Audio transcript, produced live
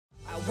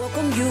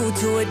Welcome you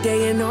to a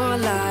day in our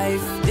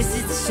life. This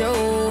is the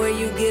show where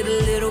you get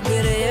a little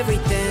bit of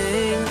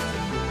everything.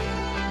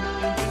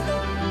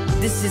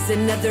 This is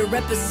another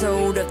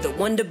episode of the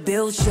Wonder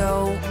Bill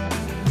Show.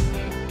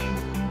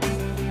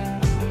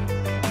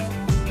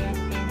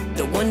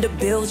 The Wonder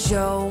Bill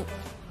Show.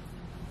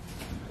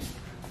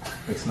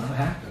 It's not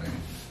happening.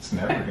 It's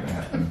never gonna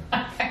happen.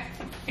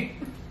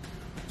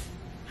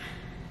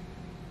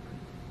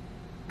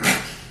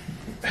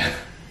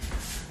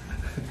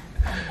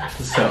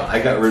 So I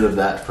got rid of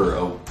that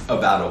for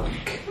about a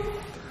week.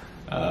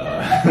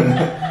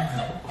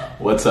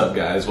 What's up,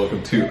 guys?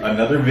 Welcome to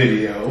another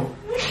video.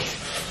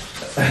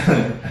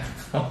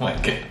 Oh my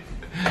god.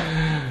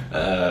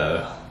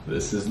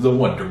 This is the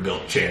Wonder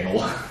Bill channel.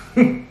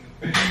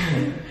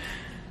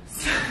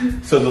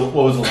 So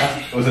what was the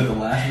last? Was it the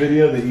last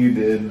video that you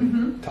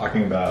did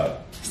talking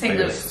about St.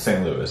 Louis?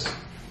 St. Louis.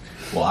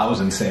 Well, I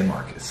was in San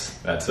Marcos.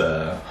 That's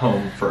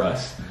home for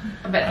us.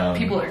 I bet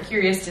people are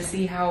curious to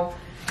see how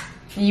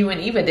you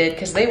and Eva did,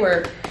 because they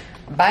were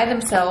by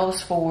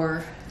themselves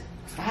for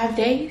 5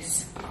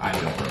 days. I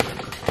don't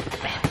remember.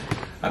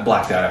 I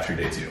blacked out after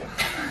day 2.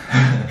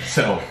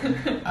 So,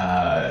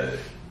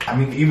 I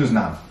mean, Eva's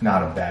not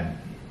a bad,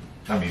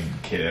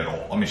 kid at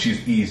all. I mean,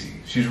 she's easy.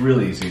 She's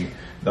really easy.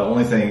 The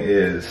only thing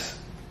is,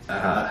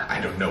 I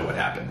don't know what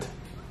happened.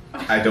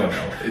 I don't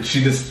know.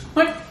 She just...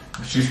 What?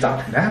 She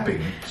stopped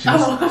napping. You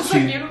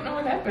don't know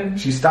what happened.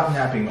 She stopped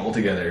napping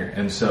altogether,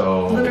 and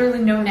so... Literally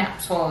no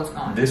naps while I was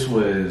gone. This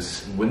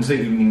was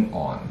Wednesday evening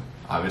on.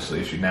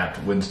 Obviously, she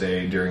napped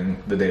Wednesday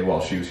during the day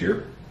while she was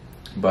here.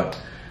 But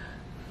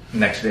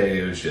next day,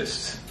 it was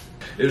just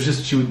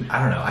she would, I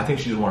don't know, I think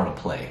she just wanted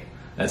to play.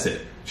 That's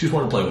it. She just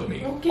wanted to play with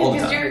me all the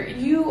time.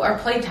 Because you are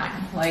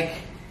playtime. Like,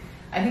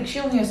 I think she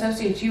only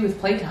associates you with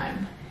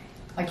playtime.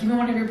 Like, even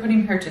whenever you're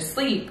putting her to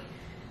sleep,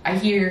 I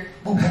hear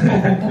boom, boom,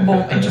 boom, boom, boom,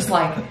 boom, and just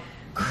like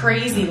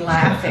crazy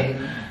laughing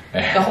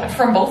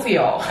from both of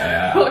y'all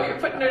while you're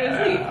putting her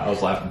to sleep. I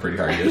was laughing pretty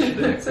hard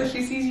yesterday. So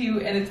she sees you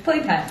and it's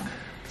playtime.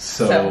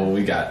 So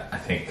we got,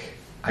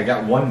 I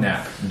got one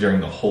nap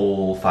during the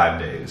whole 5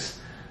 days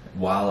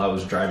while I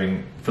was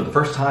driving for the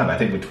first time, I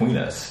think, between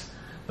us.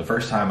 The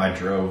first time I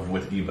drove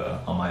with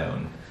Eva on my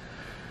own.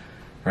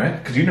 Right?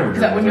 Because you never drove.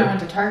 Is that when you went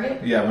to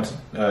Target? Yeah, I went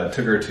to,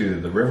 took her to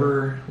the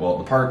river,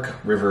 the park,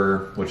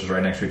 river, which is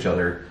right next to each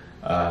other.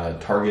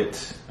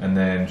 Target, and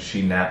then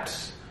she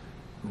napped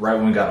right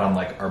when we got on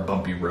like our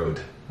bumpy road,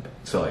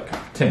 so like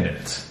 10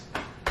 minutes.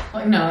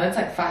 Like, no, that's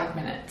like 5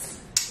 minutes.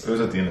 It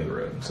was at the end of the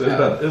road, so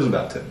it was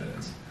about 10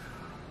 minutes.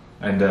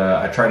 And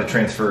I tried to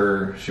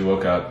transfer. She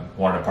woke up,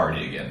 wanted to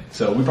party again,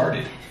 so we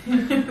partied.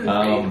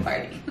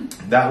 Party.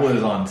 That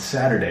was on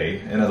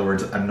Saturday, in other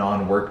words, a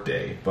non-work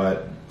day.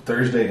 But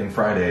Thursday and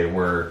Friday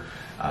were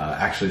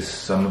actually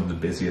some of the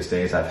busiest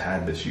days I've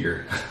had this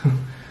year.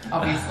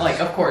 Obviously,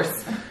 of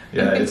course.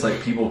 Yeah, it's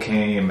like people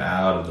came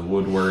out of the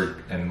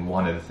woodwork and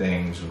wanted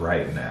things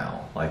right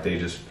now. Like they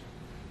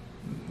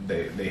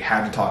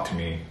had to talk to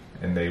me,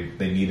 and they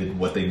needed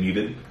what they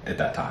needed at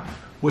that time.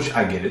 Which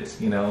I get it,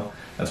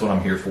 that's what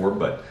I'm here for.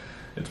 But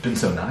it's been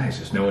so nice,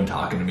 just no one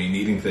talking to me,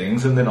 needing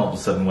things, and then all of a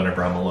sudden,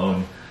 whenever I'm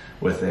alone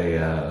with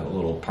a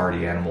little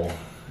party animal,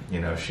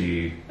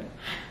 she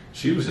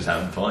was just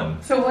having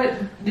fun. So what,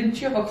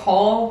 didn't you have a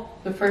call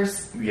the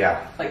first,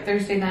 like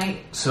Thursday night?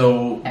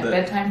 So at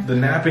bedtime? The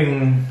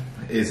napping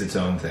is its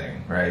own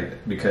thing, right?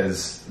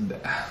 Because,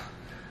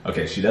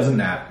 she doesn't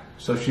nap,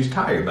 so she's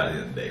tired by the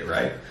end of the day,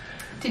 right?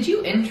 Did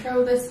you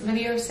intro this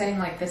video saying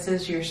like this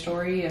is your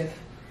story of...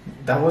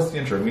 That was the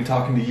intro, me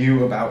talking to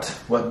you about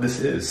what this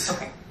is.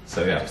 Okay.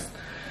 So yeah.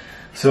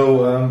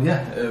 So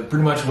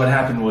pretty much what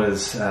happened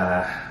was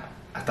I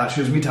thought she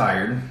was gonna be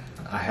tired.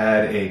 I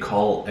had a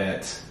call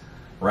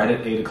right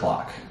at 8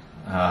 o'clock.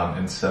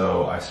 And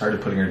so I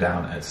started putting her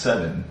down at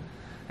 7,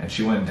 and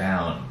she went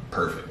down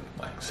perfect.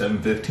 Like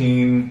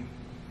 7:15,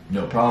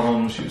 no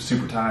problem. She was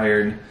super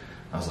tired.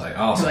 I was like,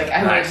 oh,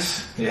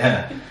 nice.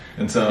 Yeah.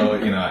 And so,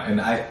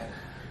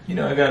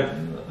 I got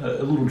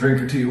a little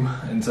drink or two.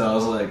 And so I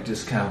was like,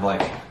 just kind of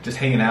like, just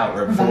hanging out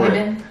right before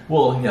it.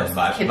 Well,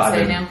 vibing. Kids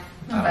say now.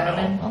 I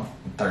don't know.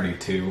 I'm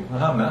 32.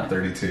 I'm not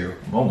 32.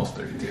 I'm almost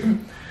 32.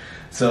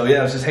 So yeah,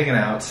 I was just hanging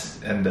out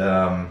and,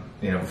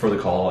 before the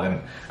call,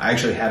 and I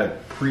actually had a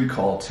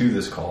pre-call to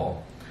this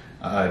call,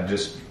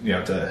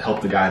 to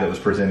help the guy that was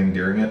presenting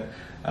during it,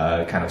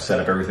 kind of set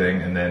up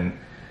everything. And then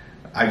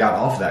I got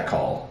off that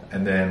call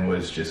and then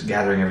was just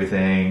gathering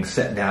everything,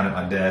 sat down at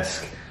my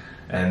desk,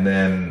 and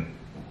then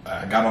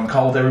I got on the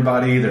call with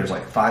everybody. There's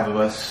like 5 of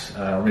us,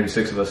 or maybe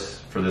 6 of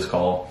us for this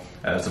call.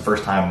 It's the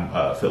first time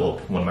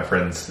Philip, one of my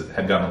friends,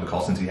 had gotten on the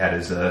call since he had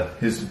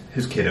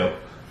his kiddo.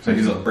 So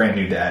he's a brand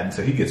new dad,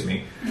 so he gets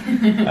me.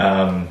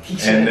 And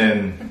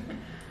then,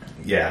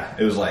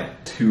 it was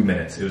like 2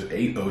 minutes. It was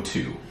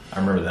 8:02. I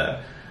remember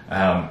that.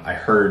 I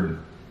heard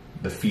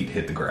the feet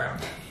hit the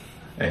ground.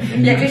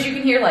 And because you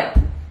can hear like...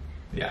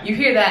 Yeah. You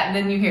hear that, and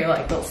then you hear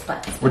like little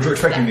splats. Which we're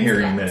expecting to hear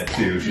in a minute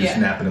too. She's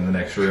snapping in the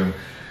next room.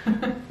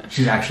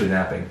 She's actually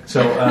napping.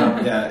 So,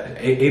 yeah,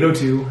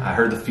 8:02, I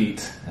heard the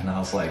feet, and I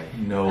was like,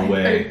 no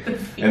way.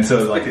 And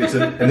so, like, and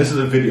this is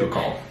a video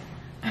call.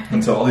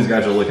 And so all these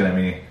guys are looking at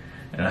me,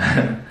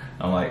 and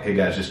I'm like, hey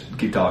guys, just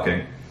keep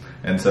talking.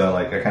 And so,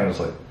 like, I kind of just,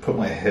 like, put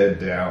my head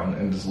down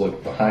and just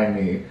look behind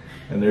me,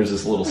 and there's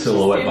this little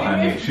silhouette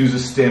behind me. She was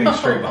just standing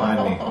straight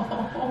behind me.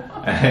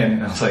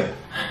 And I was like,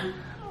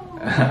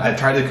 I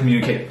tried to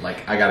communicate,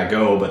 like, I gotta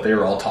go, but they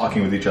were all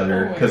talking with each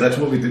other, because that's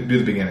what we do at the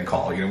beginning of the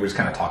call. You know, we just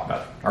kind of talk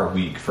about our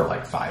week for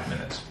like 5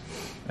 minutes.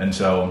 And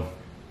so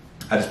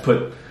I just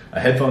put a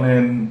headphone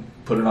in,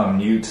 put it on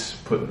mute,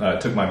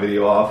 took my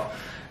video off,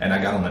 and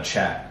I got on the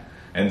chat.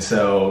 And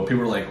so people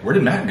were like, where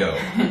did Matt go?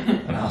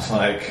 And I was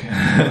like,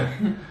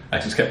 I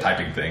just kept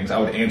typing things. I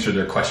would answer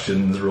their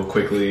questions real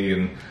quickly,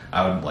 and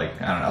I would,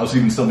 like, I don't know, I was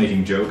even still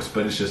making jokes,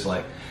 but it's just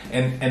like,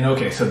 and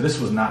okay, so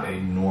this was not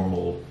a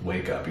normal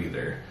wake up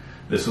either.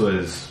 This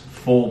was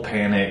full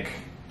panic.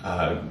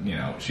 You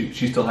know, she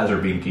still has her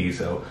binky,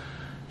 so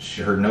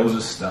her nose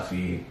is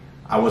stuffy.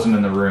 I wasn't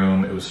in the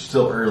room. It was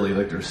still early.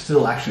 Like, there was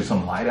still actually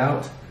some light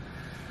out.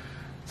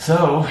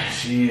 So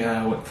she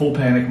went full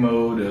panic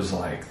mode. It was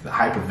like the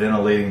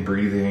hyperventilating,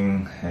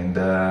 breathing, and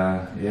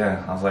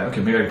yeah, I was like,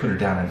 okay, maybe I can put her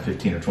down in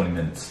 15 or 20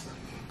 minutes.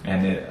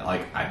 And it,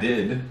 like, I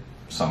did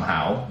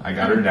somehow. I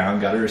got her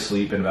down, got her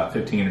asleep in about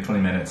 15 or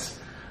 20 minutes.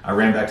 I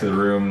ran back to the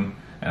room.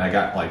 And I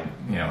got, like,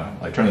 you know,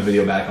 like, turned the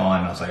video back on,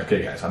 and I was like,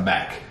 okay, guys, I'm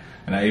back.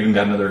 And I even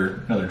got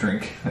another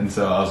drink. And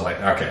so I was like,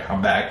 okay,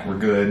 I'm back, we're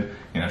good.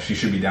 You know, she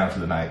should be down for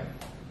the night.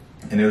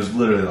 And it was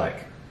literally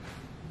like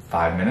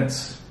 5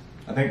 minutes,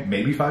 I think,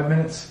 maybe 5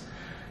 minutes.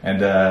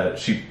 And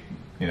she,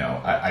 you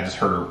know, I just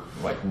heard her,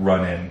 like,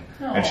 run in.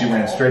 Aww. And she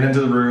ran straight into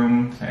the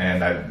room,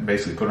 and I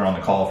basically put her on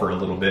the call for a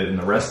little bit. And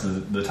the rest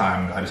of the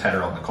time, I just had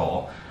her on the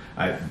call.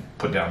 I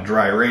put down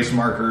dry erase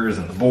markers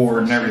and the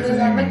board and everything. She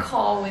was on the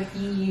call with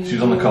you. She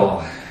was on the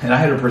call. And I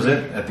had her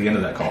present at the end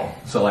of that call.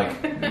 So,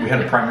 like, we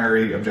had a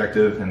primary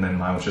objective, and then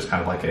mine was just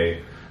kind of like a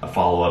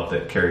follow-up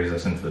that carries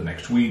us into the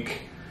next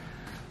week.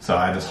 So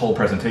I had this whole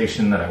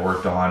presentation that I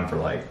worked on for,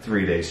 like,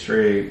 3 days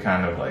straight,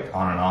 kind of, like,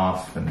 on and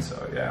off. And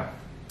so, yeah.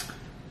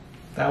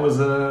 That was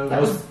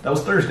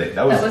Thursday.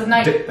 That was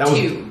night two.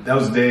 That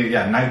was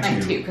night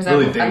two. Because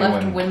really I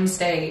left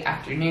Wednesday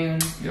afternoon,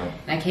 yep.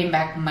 And I came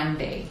back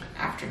Monday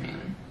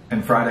afternoon.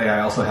 And Friday I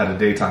also had a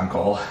daytime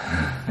call,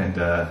 and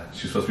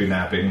she was supposed to be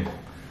napping.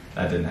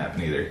 That didn't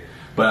happen either.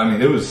 But I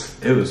mean, it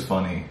was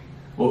funny.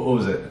 What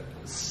was it?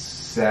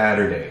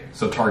 Saturday.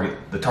 So the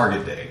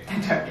target day.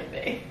 The target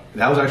day.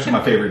 That was actually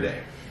my favorite day,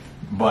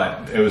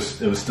 but it was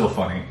still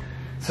funny.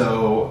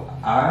 So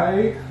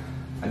I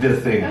did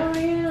a thing. Oh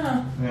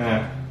yeah.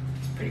 Yeah.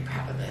 I'm pretty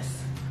proud of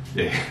this.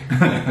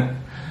 Yeah.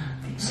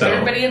 So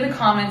everybody in the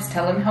comments,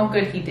 tell him how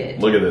good he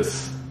did. Look at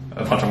this.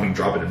 I'm going to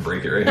drop it and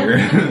break it right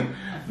here.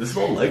 This is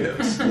all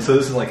Legos. So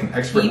this is like an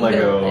expert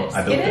Lego.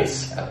 I built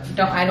this. Oh,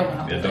 I don't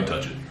want to. Yeah, don't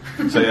touch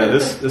it. So yeah,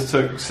 this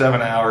took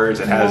 7 hours.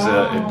 It has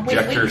an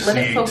ejector seat. Let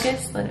it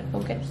focus. Let it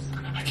focus.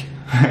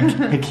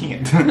 I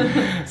can't.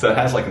 So it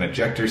has like an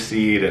ejector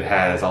seat. It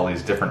has all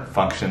these different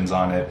functions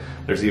on it.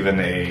 There's even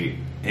a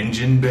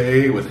engine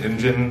bay with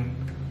engine.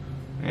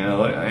 You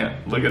know,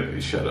 look at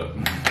these. Shut up.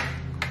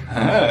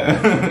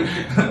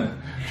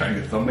 Trying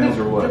to get thumbnails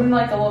or what? Isn't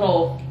like a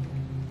little,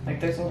 like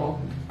there's little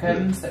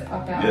guns that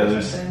pop out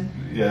or something.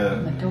 Yeah.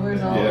 And the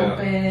doors all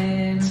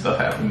open. Stuff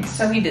happens.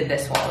 So he did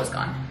this while I was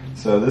gone.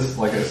 So this,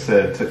 like I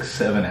said, took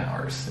 7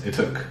 hours. It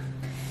took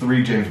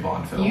 3 James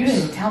Bond films. You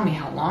didn't tell me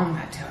how long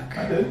that took.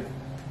 I did.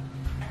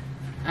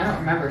 I don't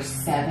remember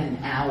 7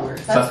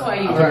 hours. That's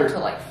why you were up till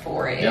like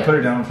 4 a.m. Yeah, I put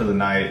her down for the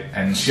night,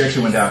 and she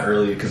actually went down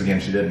early because,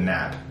 again, she didn't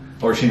nap.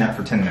 Or she napped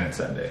for 10 minutes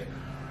that day.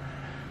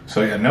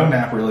 So yeah, no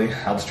nap really.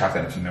 I'll just chalk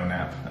that up to no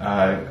nap.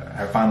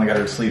 I finally got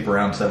her to sleep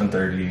around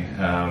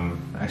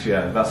 7:30. Actually,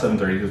 yeah, about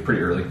 7:30. It was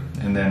pretty early.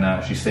 And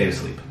then she stayed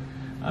asleep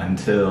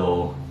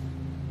until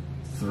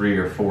 3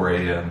 or 4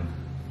 a.m.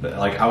 But,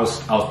 like, I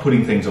was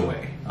putting things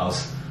away. I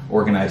was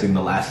organizing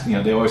the last, you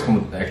know, they always come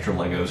with extra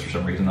Legos for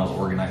some reason. I was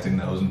organizing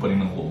those and putting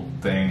them in a little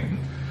thing. And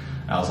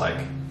I was like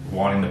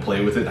wanting to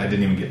play with it. I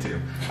didn't even get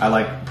to. I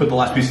like put the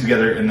last piece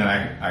together, and then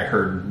I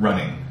heard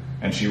running.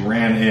 And she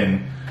ran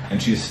in,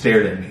 and she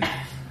stared at me.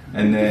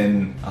 And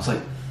then I was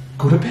like,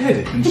 go to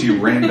bed. And she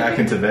ran back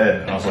into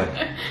bed. And I was like,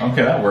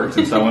 okay, that works.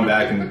 And so I went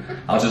back, and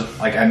I was just,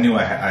 like, I knew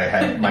I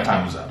had, my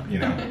time was up, you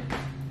know.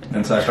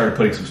 And so I started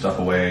putting some stuff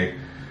away,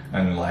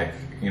 and, like,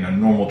 you know,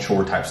 normal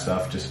chore type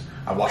stuff. Just,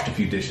 I washed a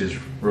few dishes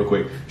real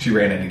quick. She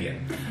ran in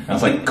again. And I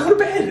was like, go to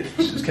bed.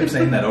 She just kept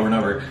saying that over and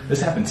over.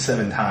 This happened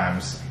 7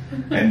 times.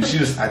 And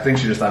I think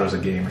she just thought it was a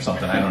game or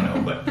something. I don't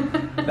know.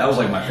 But that was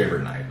like my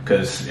favorite night.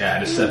 Because, yeah, I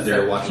just sat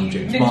there watching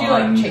James Bond. Did you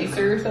like chase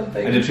her or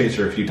something? I did chase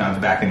her a few times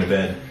back into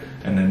bed.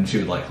 And then she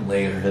would like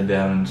lay her head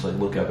down and just like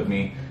look up at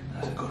me. And I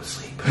was like, go to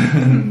sleep.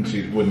 And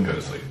she wouldn't go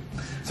to sleep.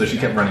 So she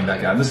kept running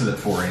back out. This is at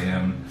 4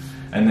 a.m.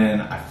 And then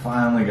I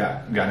finally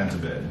got into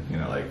bed. You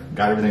know, like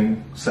got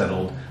everything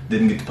settled.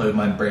 Didn't get to play with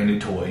my brand new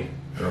toy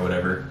or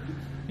whatever.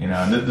 You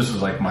know, and this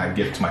was like my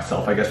gift to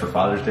myself, I guess, for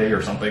Father's Day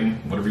or something.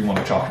 Whatever you want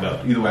to chalk it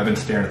up. Either way, I've been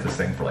staring at this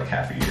thing for like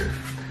half a year.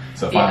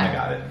 So finally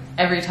got it.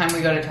 Every time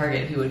we go to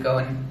Target, he would go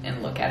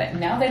and look at it.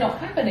 Now they don't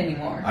have it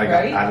anymore,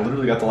 right? I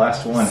literally got the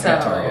last one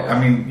at Target. I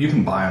mean, you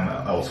can buy them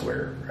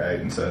elsewhere, right?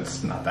 And so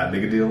it's not that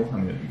big a deal. I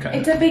mean,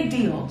 it's a big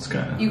deal. It's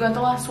kind of. You got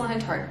the last one at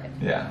Target.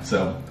 Yeah.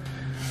 So,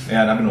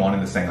 yeah, and I've been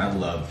wanting this thing. I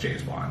love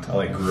James Bond.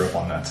 I grew up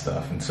on that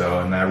stuff,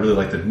 and I really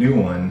like the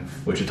new one,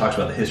 which it talks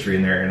about the history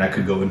in there, and I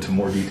could go into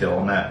more detail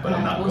on that, but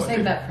I'm not. We'll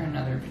save that for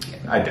another video.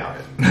 I doubt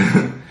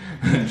it.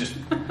 Just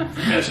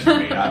message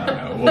me. I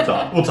don't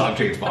know. We'll talk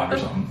James Bond or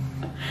something.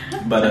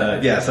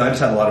 But yeah, so I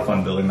just had a lot of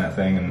fun building that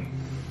thing. And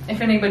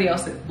if anybody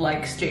else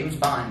likes James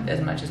Bond as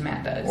much as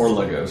Matt does, or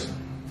Legos,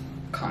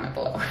 comment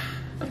below.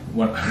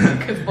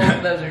 Because both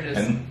of those are just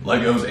and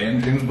Legos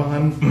and James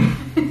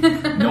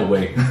Bond. No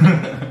way.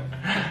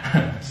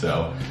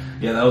 So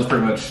yeah, that was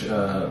pretty much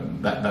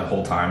that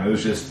whole time. It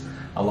was just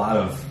a lot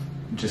of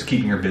just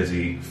keeping her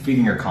busy,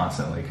 feeding her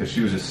constantly because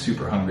she was just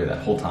super hungry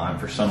that whole time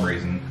for some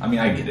reason. I mean,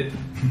 I get it.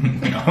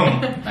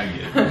 I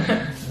get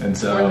it. And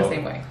so we're the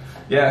same way.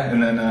 Yeah,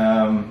 and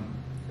then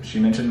she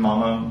mentioned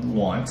Mama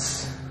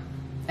once.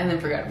 And then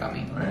forgot about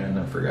me. And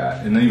then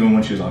forgot. And then even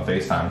when she was on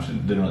FaceTime, she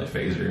didn't really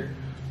faze her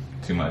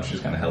too much. She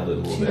just kind of held it a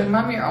little bit. She's like,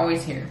 Mom, you're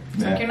always here.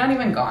 It's like, you're not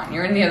even gone.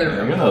 You're in the other room.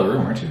 You're in the other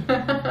room, aren't you?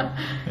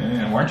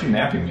 Yeah, why aren't you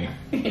napping me?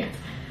 Yeah.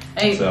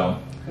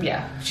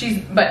 Yeah.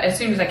 But as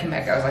soon as I came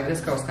back, I was like,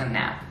 this girl's going to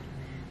nap.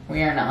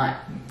 We are not.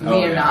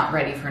 We are not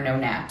ready for no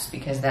naps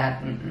because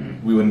that...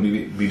 We wouldn't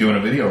be doing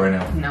a video right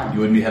now. No. You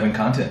wouldn't be having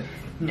content.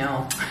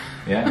 No.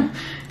 Yeah.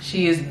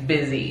 She is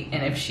busy,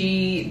 and if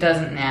she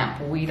doesn't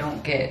nap, we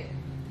don't get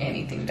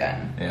anything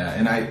done. Yeah,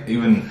 and I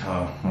even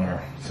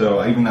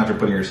after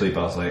putting her to sleep,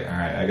 I was like, all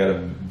right, I gotta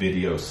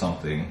video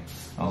something.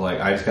 I was like,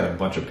 I just got a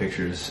bunch of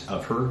pictures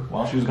of her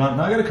while she was gone.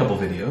 No, I got a couple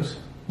videos.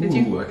 Did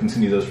you? I can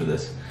send you those for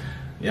this.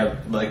 Yeah,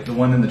 like the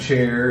one in the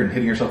chair and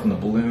hitting herself in the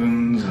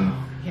balloons and.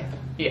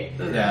 Yeah.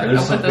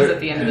 I'll put those at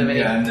the end of the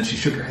video. Yeah, and then she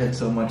shook her head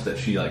so much that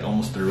she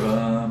almost threw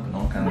up and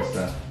all kinds of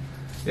stuff.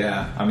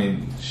 Yeah, I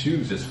mean, she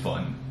was just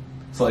fun.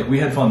 So we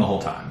had fun the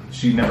whole time.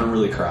 She never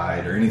really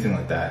cried or anything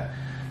like that.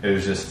 It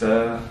was just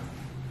thought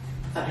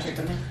I heard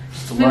something.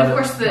 Just a lot of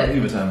course,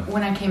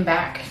 when I came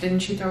back, didn't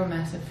she throw a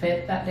massive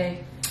fit that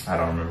day? I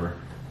don't remember.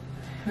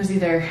 It was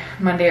either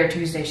Monday or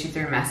Tuesday. She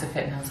threw a massive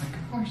fit, and I was like,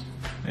 of course.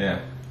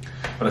 Yeah,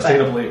 but I stayed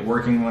up late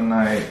working one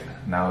night,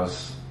 and I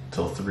was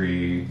till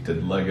 3.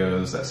 Did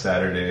Legos that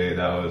Saturday.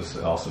 That was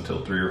also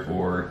till 3 or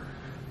 4.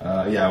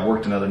 I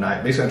worked another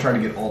night. Basically, I tried to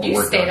get all the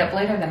work done. You stayed up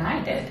later than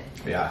I did.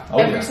 Yeah.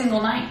 Every single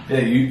night. Yeah,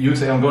 you would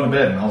say, I'm going to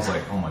bed. And I was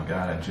like, oh my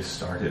God, I just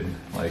started.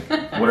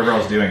 Whatever I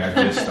was doing, I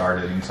just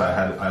started. And so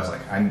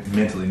I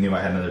mentally knew I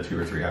had another 2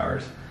 or 3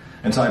 hours.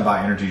 And so I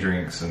buy energy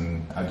drinks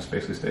and I just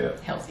basically stay up.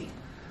 Healthy.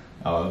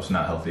 Oh, it was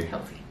not healthy.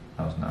 Healthy.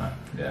 I was not.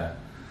 Yeah.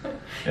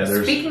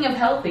 Speaking of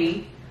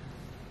healthy,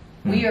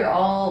 we are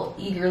all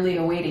eagerly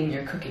awaiting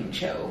your cooking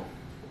show.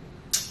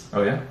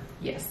 Oh, yeah?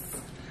 Yes.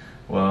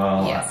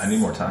 Well, yes. I need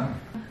more time.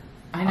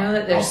 I know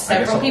that there's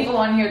several people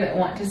on here that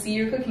want to see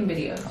your cooking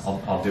videos.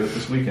 I'll do it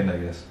this weekend, I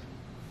guess.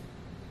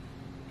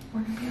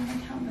 We're going to be on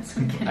the count this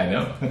weekend. I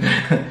know.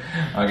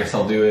 I guess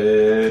I'll do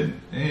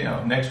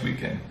it, next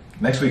weekend.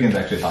 Next weekend's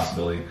actually a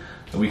possibility.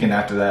 The weekend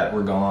after that,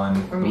 we're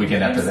gone. The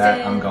weekend after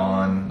that, I'm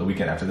gone. The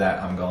weekend after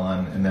that, I'm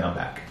gone. And then I'm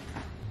back.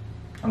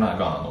 I'm not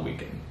gone on the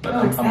weekend.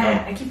 But it's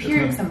that. I keep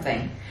hearing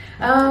something.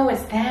 Oh,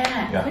 it's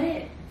that. Yeah. Quit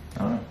it. I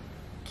don't know.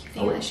 Keep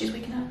thinking that she's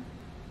waking up.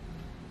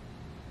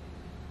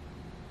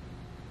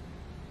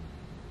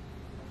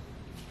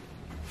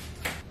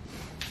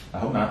 I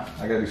hope not.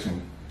 I gotta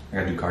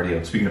do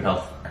cardio. Speaking of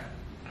health.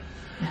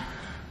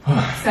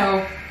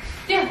 So,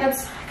 yeah,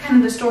 that's kind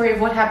of the story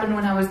of what happened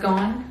when I was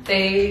gone.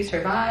 They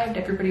survived.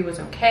 Everybody was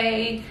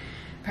okay.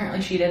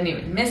 Apparently she didn't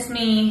even miss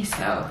me,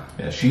 so...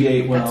 Yeah, she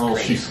ate well.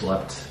 She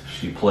slept.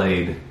 She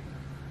played.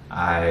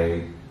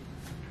 I...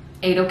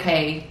 ate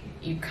okay.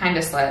 You kind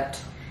of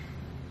slept.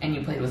 And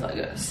you played with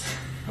Legos.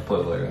 I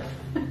played with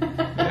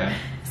Legos. Yeah.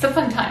 It's a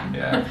fun time.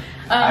 Yeah.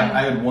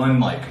 I had one,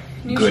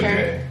 good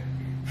day.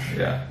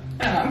 Yeah.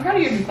 I'm proud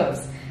of your new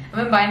clothes. I've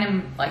been buying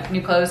him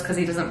new clothes because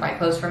he doesn't buy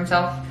clothes for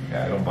himself.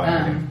 Yeah, I don't buy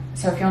anything.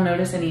 So if y'all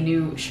notice any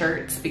new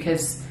shirts,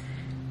 because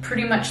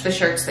pretty much the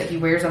shirts that he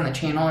wears on the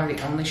channel are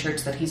the only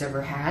shirts that he's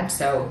ever had.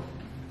 So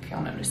if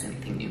y'all notice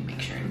anything new,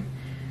 make sure and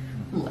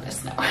let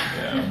us know.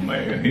 Yeah,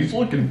 man, he's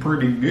looking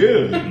pretty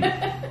good.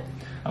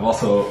 I've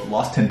also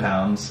lost 10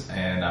 pounds,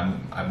 and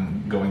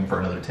I'm going for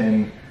another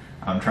 10.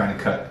 I'm trying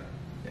to cut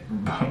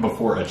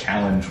before a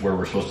challenge where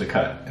we're supposed to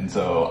cut, and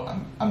so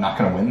I'm not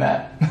going to win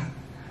that.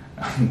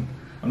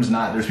 I'm just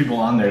not. There's people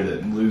on there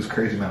that lose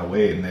crazy amount of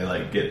weight and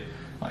they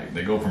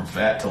they go from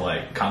fat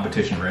to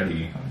competition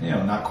ready.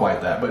 Not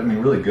quite that, but I mean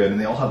really good. And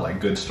they all have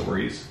good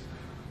stories.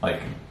 I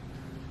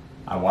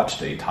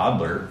watched a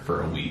toddler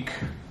for a week.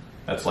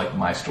 That's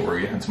my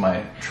story. That's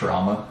my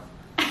trauma.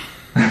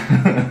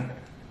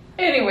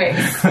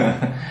 Anyways,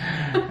 I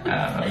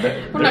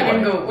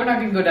don't know. We're not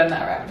gonna go down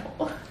that rabbit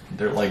hole.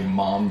 They're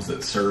moms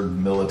that served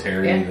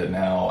military that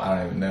now I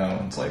don't even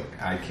know. It's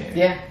I can't.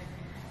 Yeah.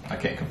 I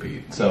can't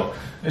compete. So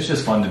it's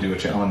just fun to do a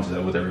challenge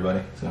with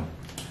everybody. So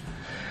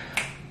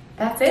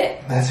that's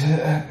it. That's it.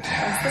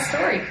 That's the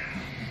story.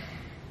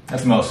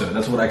 That's most of it.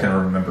 That's what I can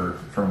remember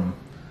from,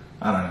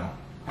 I don't know.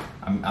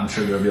 I'm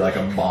sure there'll be like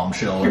a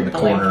bombshell in the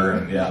corner,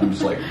 and yeah, I'm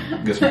just like,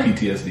 get some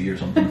PTSD or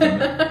something from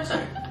it. It's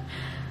like,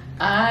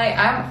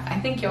 I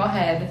think y'all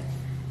had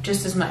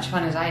just as much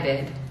fun as I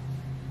did.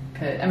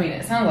 I mean,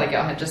 it sounds like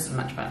y'all had just as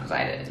much fun as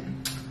I did.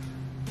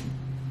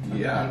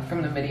 yeah. Like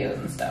from the videos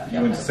and stuff.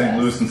 You went to St.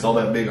 Louis and saw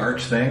that big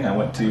arch thing. I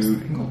went to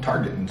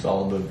Target and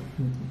saw the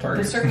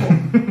Target. The circle.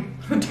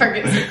 The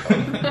Target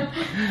circle.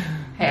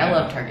 Hey, I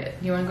love Target.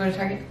 You want to go to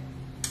Target?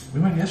 We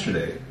went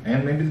yesterday,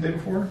 and maybe the day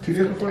before, 2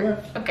 days before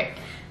that. Okay.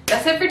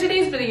 That's it for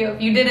today's video.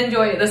 If you did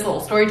enjoy this little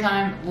story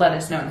time, let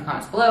us know in the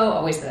comments below.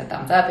 Always hit that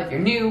thumbs up. If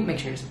you're new, make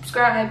sure to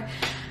subscribe.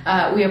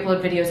 We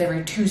upload videos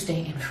every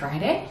Tuesday and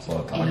Friday. That's a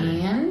lot of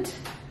talking. And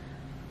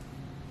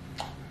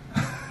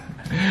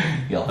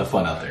Y'all have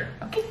fun out there.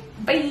 okay,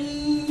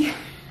 bye.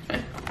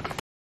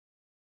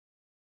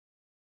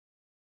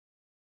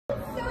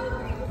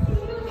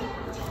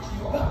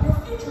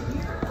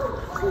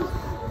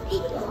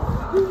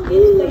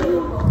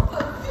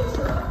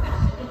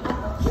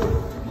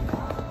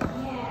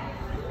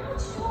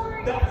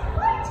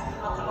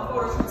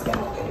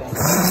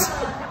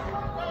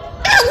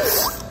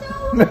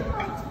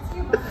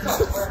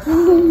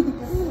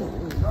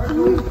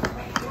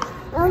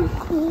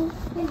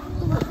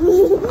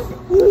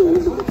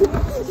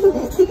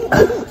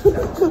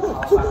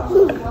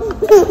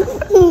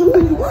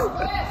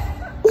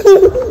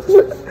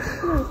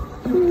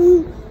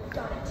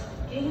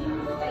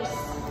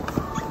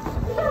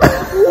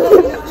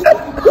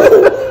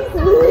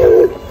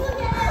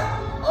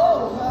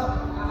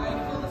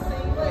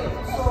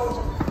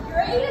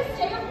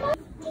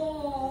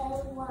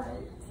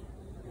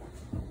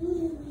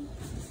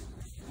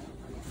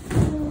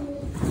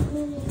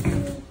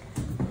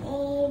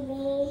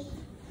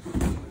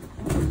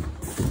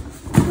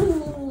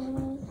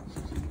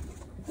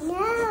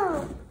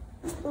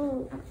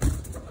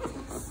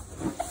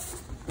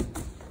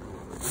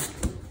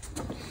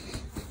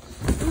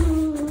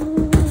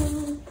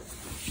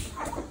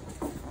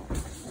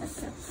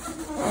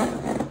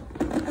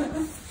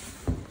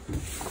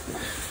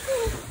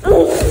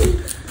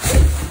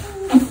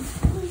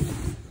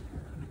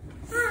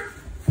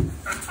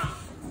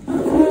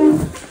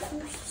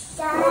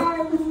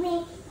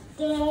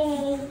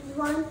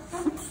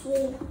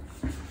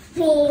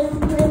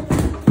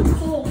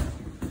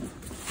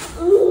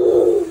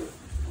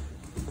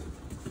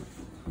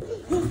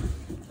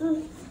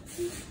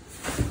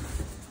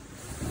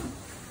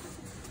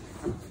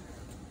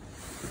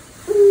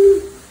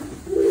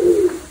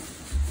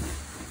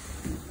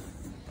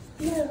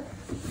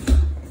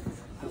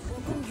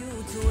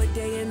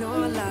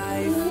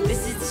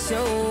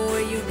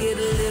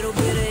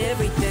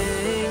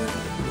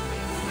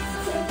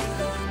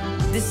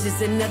 This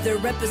is another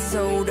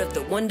episode of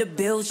the Wonder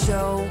Bill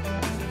Show.